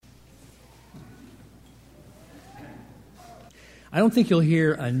I don't think you'll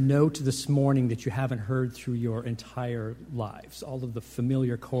hear a note this morning that you haven't heard through your entire lives. All of the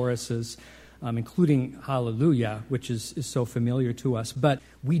familiar choruses, including Hallelujah, which is so familiar to us. But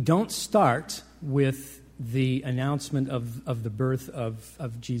we don't start with the announcement of the birth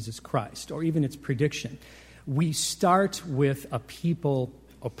of Jesus Christ, or even its prediction. We start with a people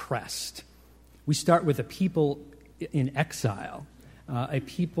oppressed. We start with a people in exile. A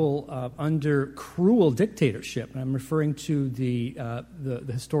people under cruel dictatorship. And I'm referring to the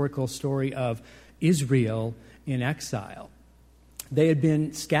historical story of Israel in exile. They had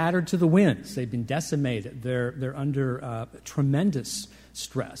been scattered to the winds. They'd been decimated. They're under tremendous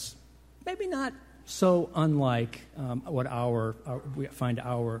stress. Maybe not so unlike what we find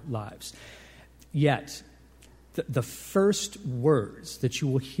our lives. Yet, the first words that you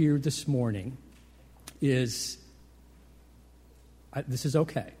will hear this morning is, this is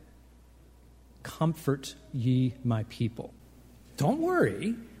okay. Comfort ye my people. Don't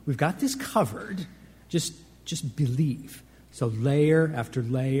worry. We've got this covered. Just believe. So layer after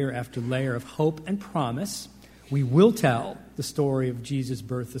layer after layer of hope and promise. We will tell the story of Jesus'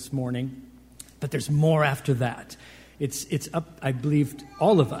 birth this morning, but there's more after that. It's up, I believe,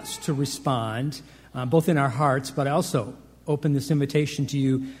 all of us to respond, both in our hearts, but I also open this invitation to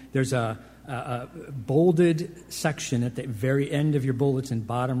you. There's a bolded section at the very end of your bulletin,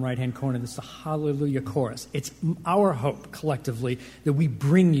 bottom right-hand corner. That's the Hallelujah chorus. It's our hope, collectively, that we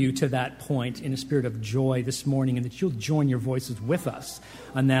bring you to that point in a spirit of joy this morning, and that you'll join your voices with us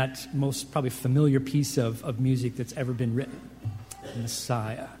on that most probably familiar piece of music that's ever been written,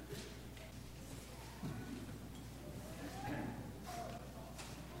 Messiah.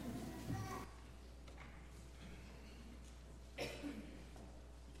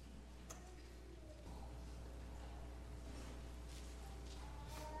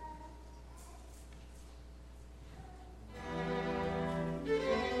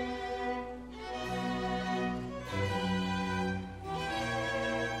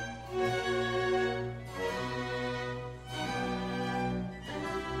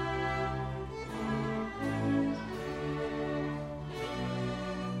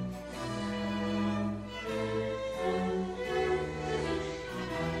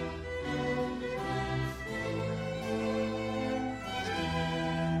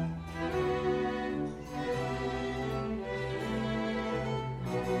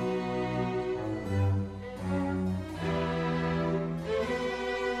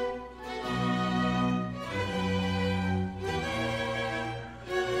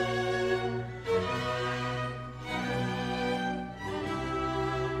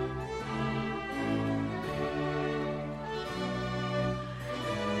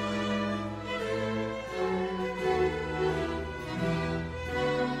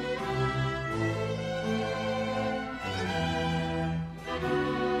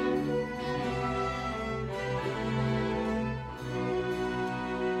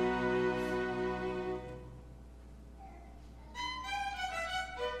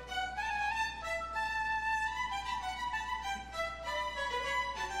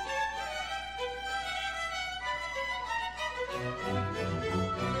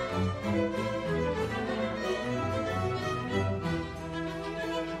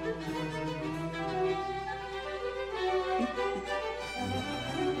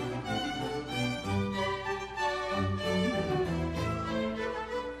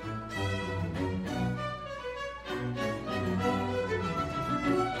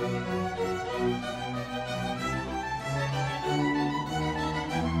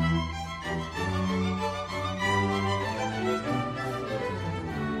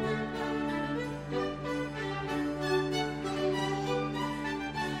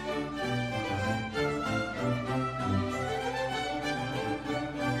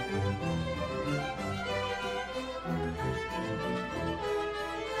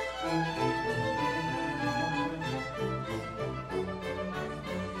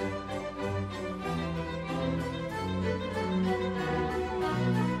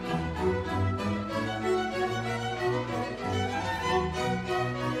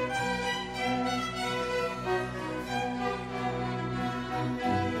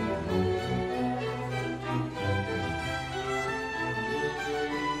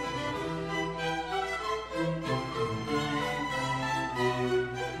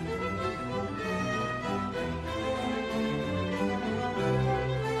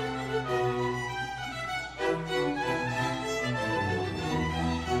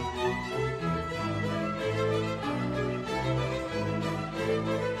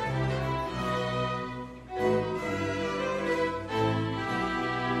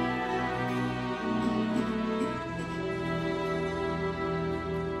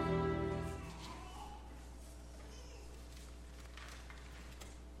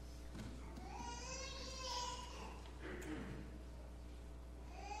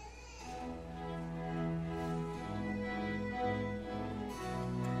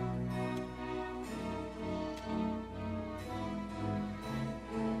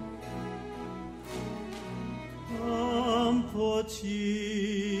 Comfort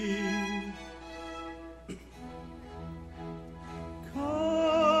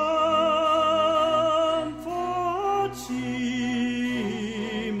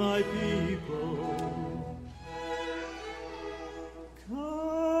ye, my people.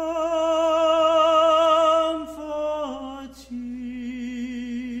 Comfort ye.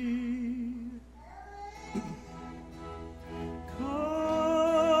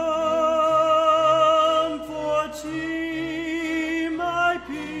 Comfort ye, my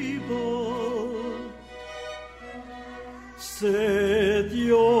people. Saith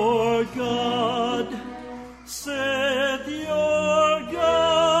your God, saith your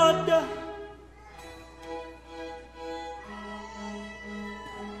God.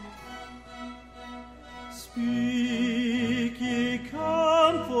 Speak ye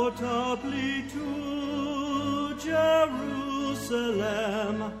comfortably to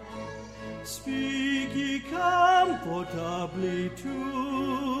Jerusalem. Speak ye comfortably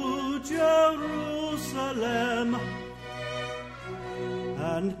to Jerusalem.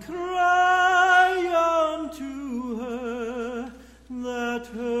 And cry unto her that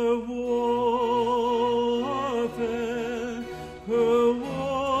her warfare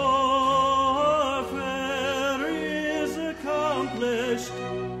is accomplished,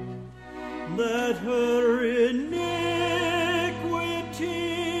 that her iniquity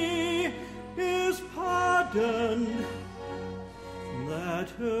is pardoned, that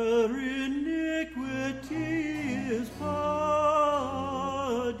her iniquity is pardoned.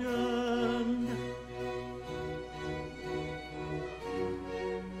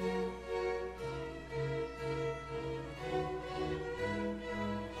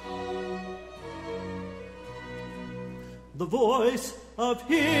 The voice of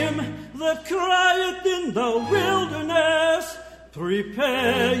him that crieth in the wilderness,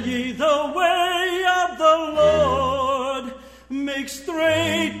 prepare ye the way of the Lord, make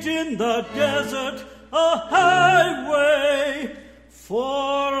straight in the desert a highway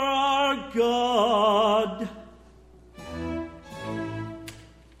for our God.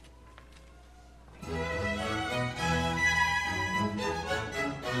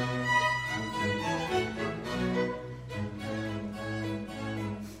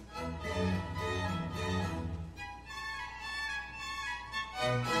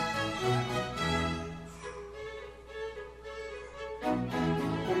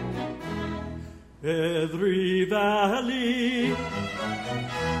 Every valley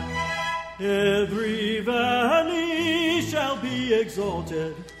shall be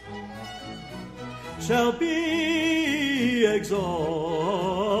exalted, shall be exalted,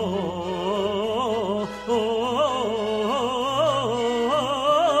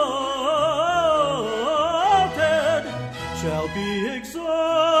 shall be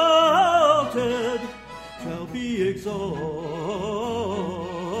exalted, shall be exalted.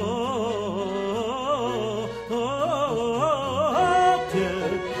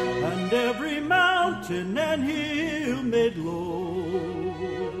 And hill made low,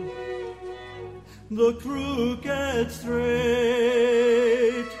 the crooked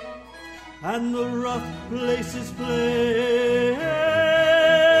straight, and the rough places plain.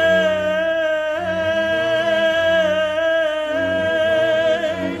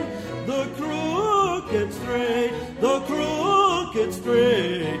 The crooked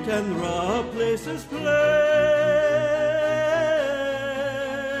straight, and rough places plain.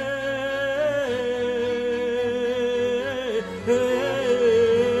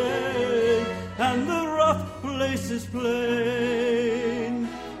 And the rough places plain.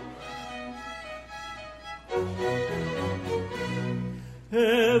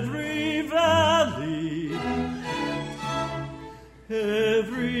 Every valley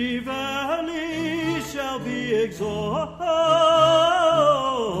shall be exalted,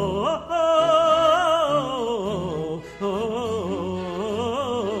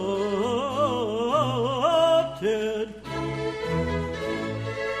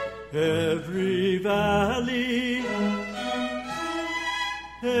 every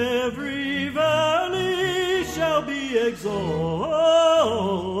valley shall be exalted,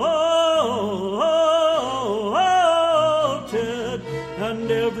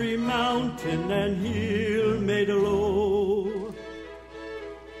 and every mountain and hill made low.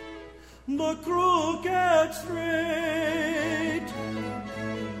 The crooked straight,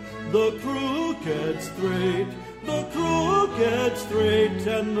 the crooked straight, the crooked straight,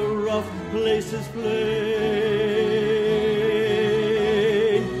 and the rough places plain,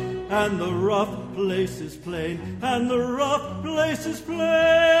 and the rough places plain, and the rough places plain.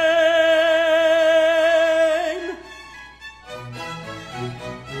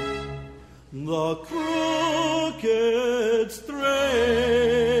 the crooked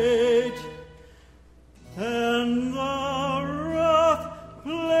straight, and the rough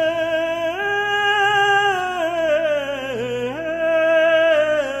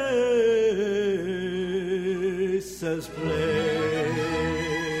places plain.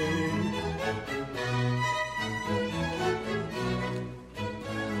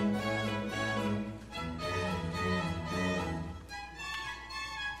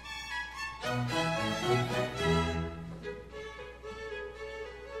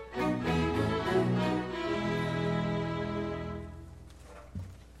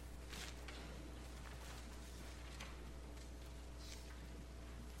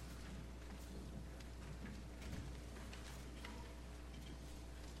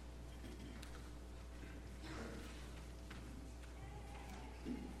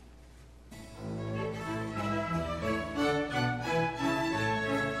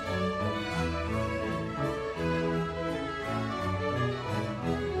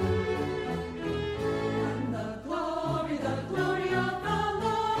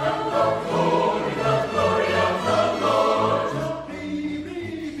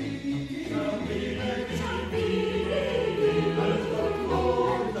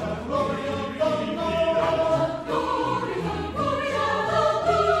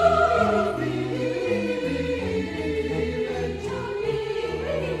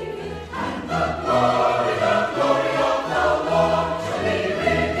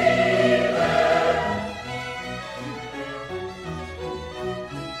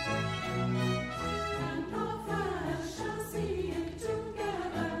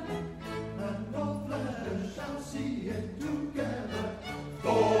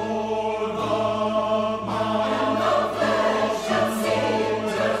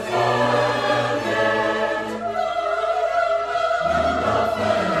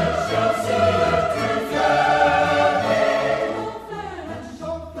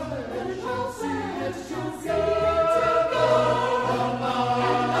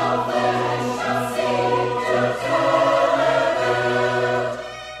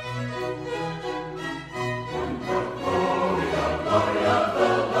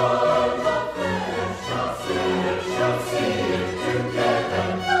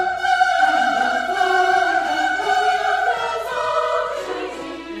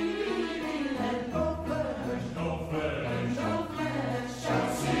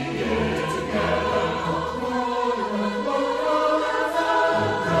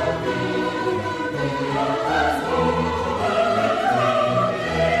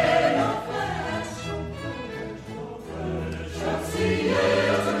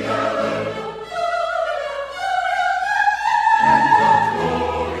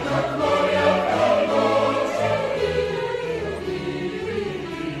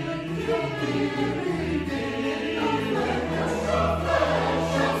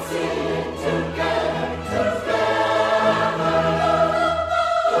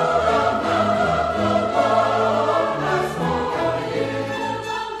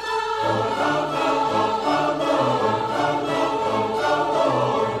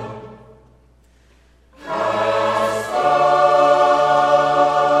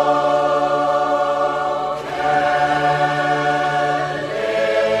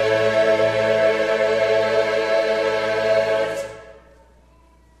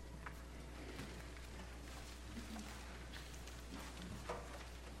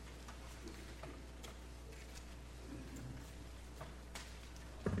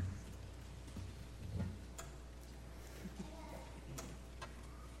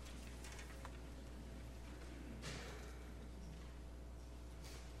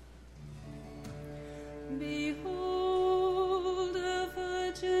 Behold, a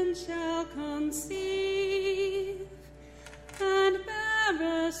virgin shall conceive and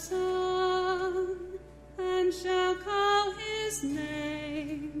bear a son, and shall call his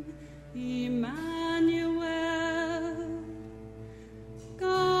name Emmanuel,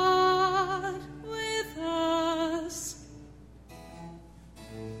 God with us.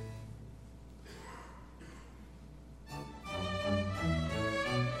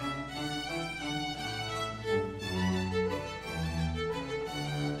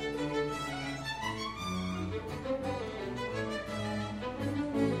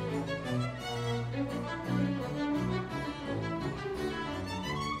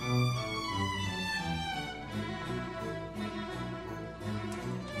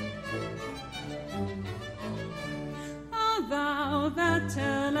 Thou that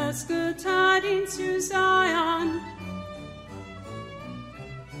tellest good tidings to Zion,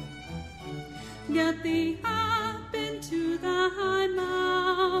 get thee up into the high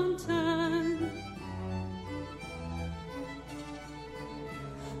mountain,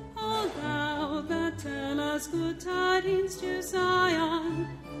 us good tidings to Zion.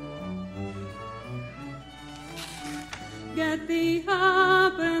 Get thee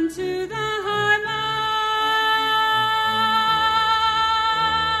up into the high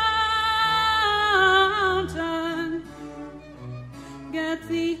mountain. Get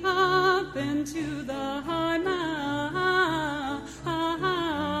thee up into the high mountain.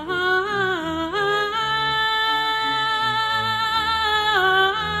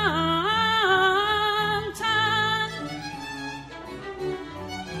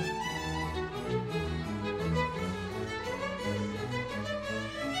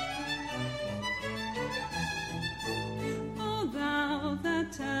 O thou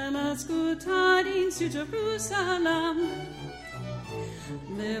that tellest good tidings to Jerusalem,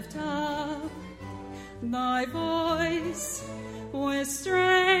 lift up thy voice with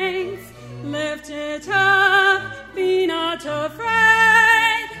strength, lift it up, be not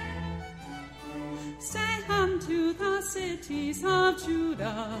afraid. Say unto the cities of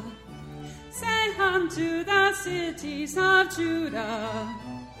Judah, say unto the cities of Judah,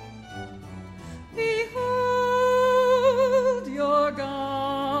 behold your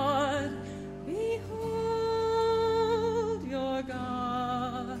God, behold your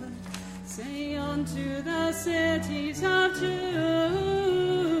God. Say unto the cities of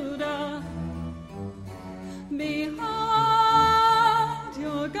Judah, behold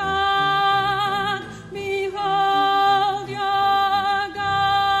your God, behold your God,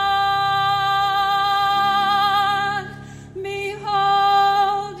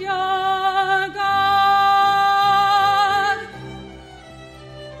 behold your God.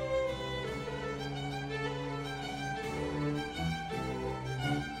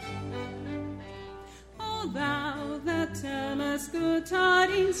 O thou that tellest good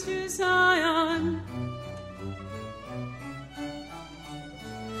tidings to Zion,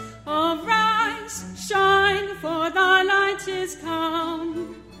 arise, shine, for thy light is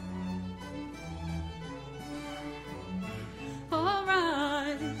come.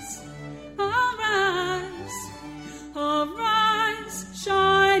 Arise, arise, arise,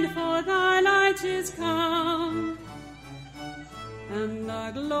 shine, for thy light is come, and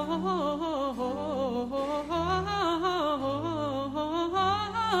the glory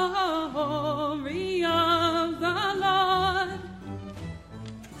of the Lord,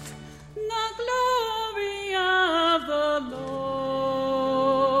 the glory of the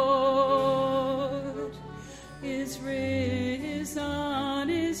Lord is risen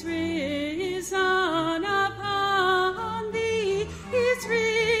upon thee, is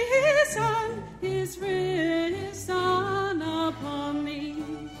risen upon thee.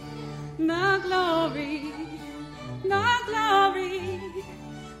 The glory, the glory,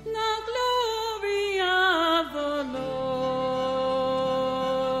 the glory of the Lord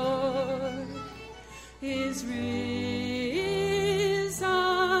is risen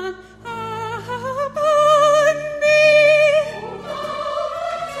upon thee.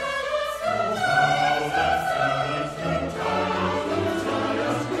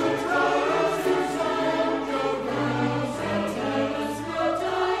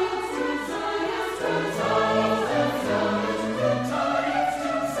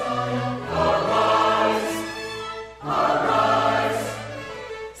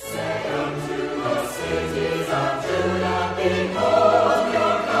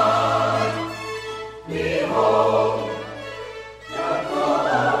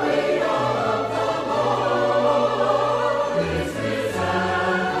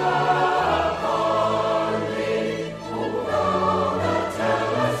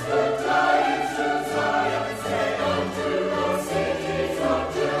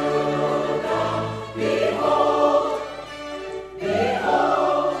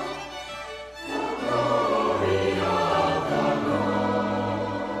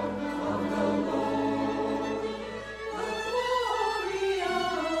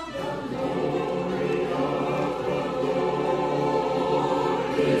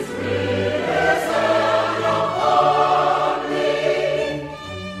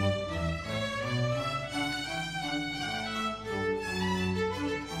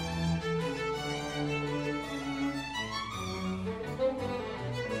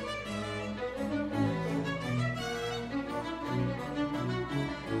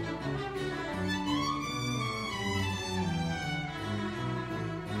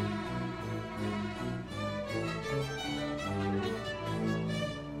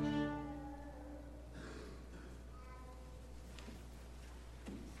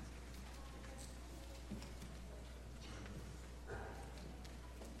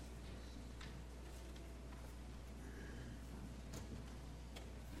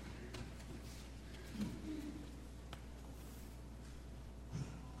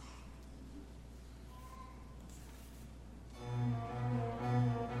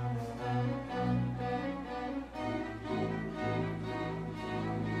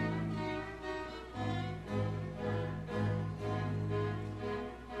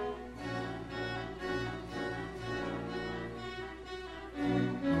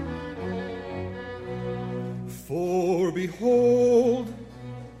 For behold,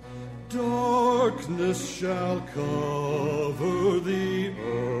 darkness shall cover the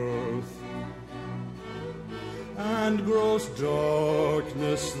earth, and gross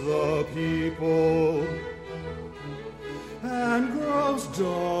darkness the people, and gross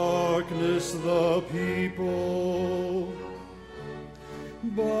darkness the people.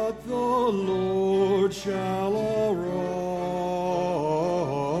 But the Lord shall arise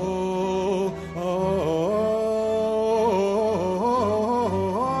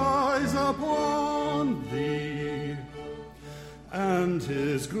upon thee, and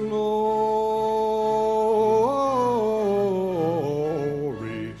his glory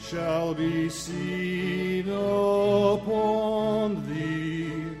shall be seen upon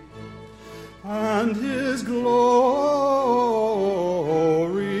thee, and his glory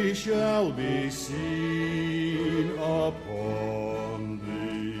shall be seen upon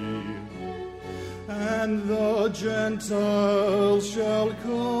thee. And the Gentiles shall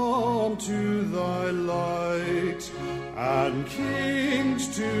come to thy light, and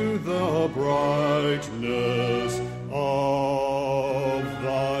kings to the brightness of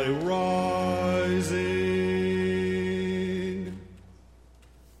thy rising.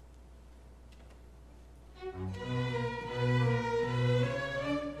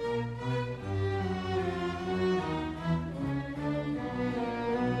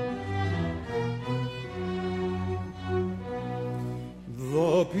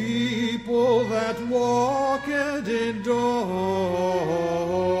 The people that walked in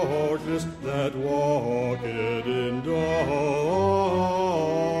darkness, that walked in darkness.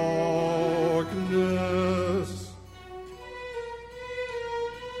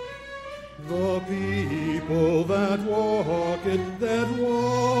 The people that walked in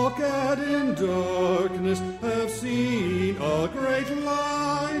darkness have seen a great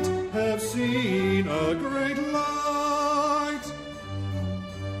light, have seen a great light.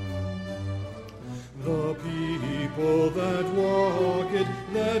 The people that walked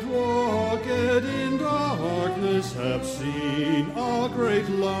in darkness have seen a great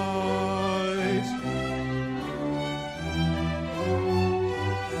light.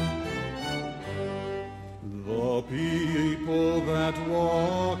 The people that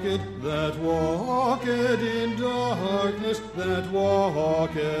walked in darkness, that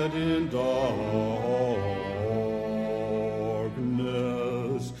walked in darkness.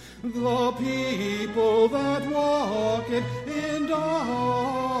 The people that walked in darkness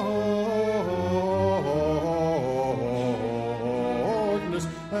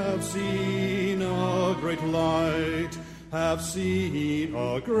have seen a great light, have seen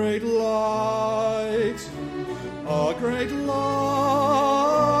a great light, a great light,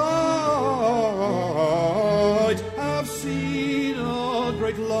 have seen a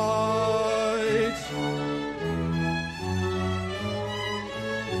great light.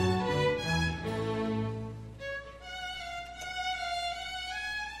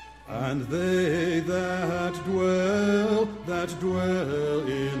 And they that dwell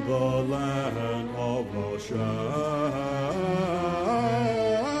in the land of the shadow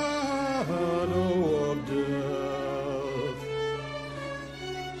of death,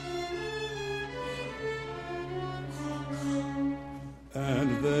 and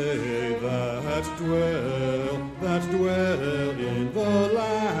they that dwell in the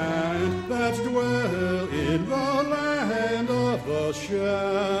land, that dwell in the land of the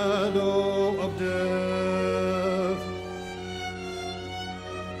shadow of death,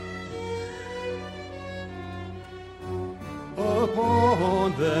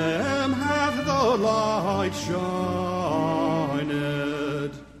 upon them hath the light shined,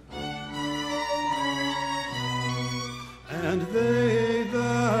 and they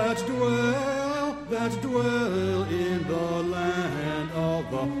that dwell in the land of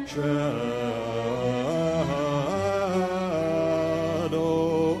the shadow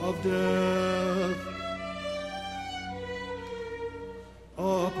of death,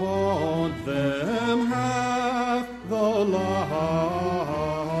 upon them hath the light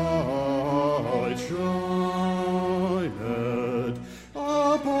shined,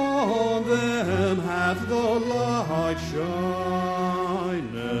 upon them hath the light shined.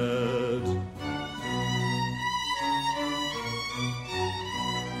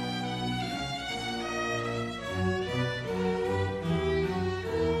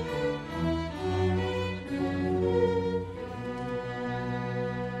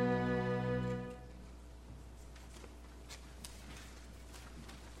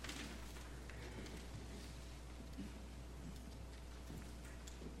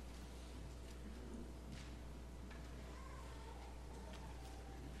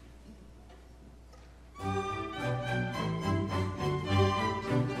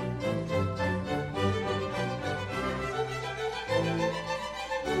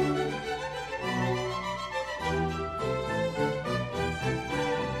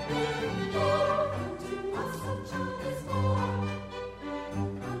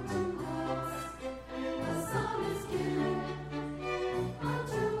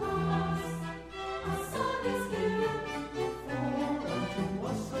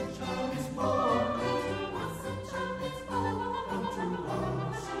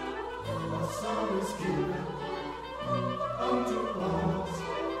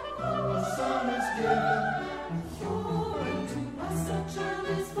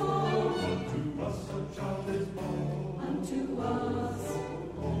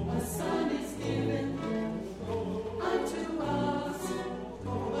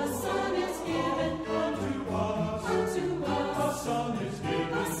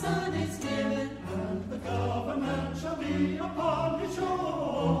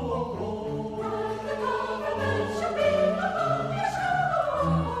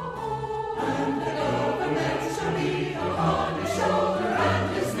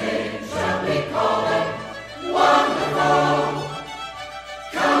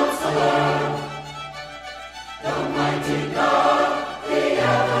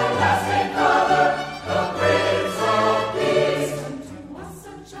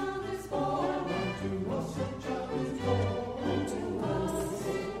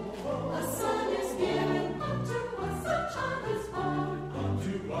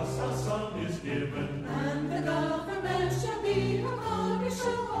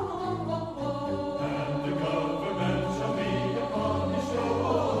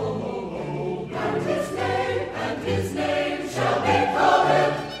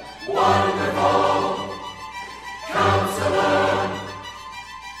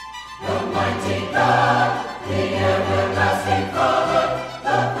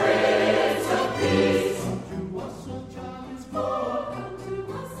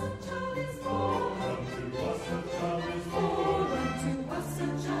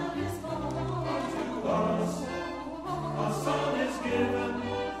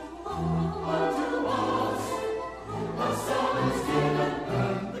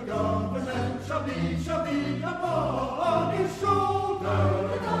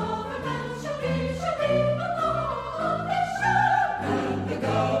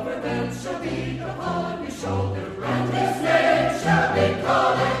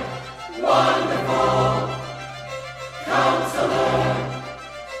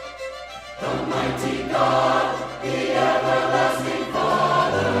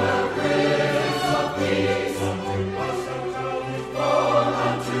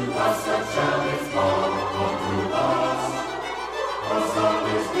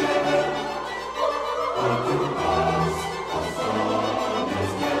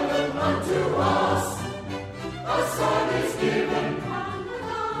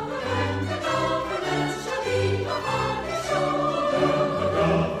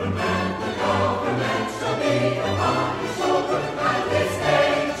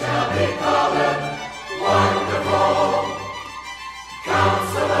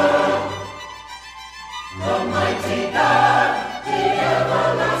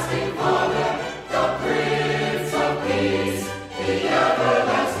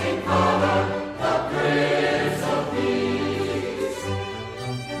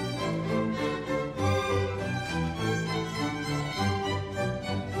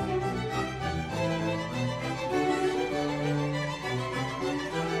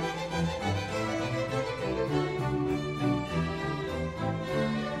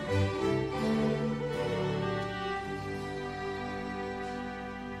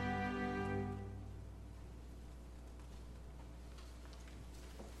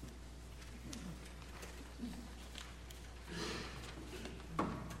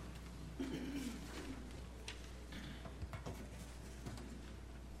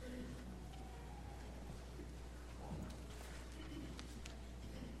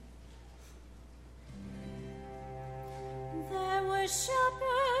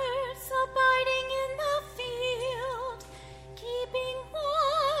 Shepherds abiding in the field, keeping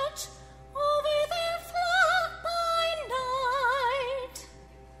watch over their flock by night.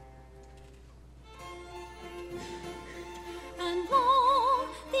 And lo,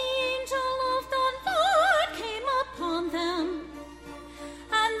 the angel of the Lord came upon them,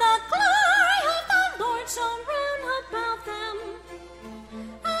 and the glory of the Lord shone round about them,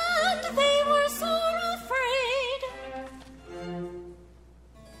 and they were sore afraid.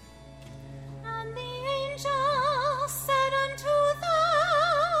 And the angel said unto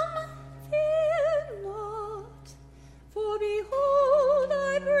them, Fear not, for behold,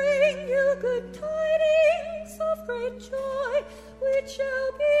 I bring you good tidings of great joy,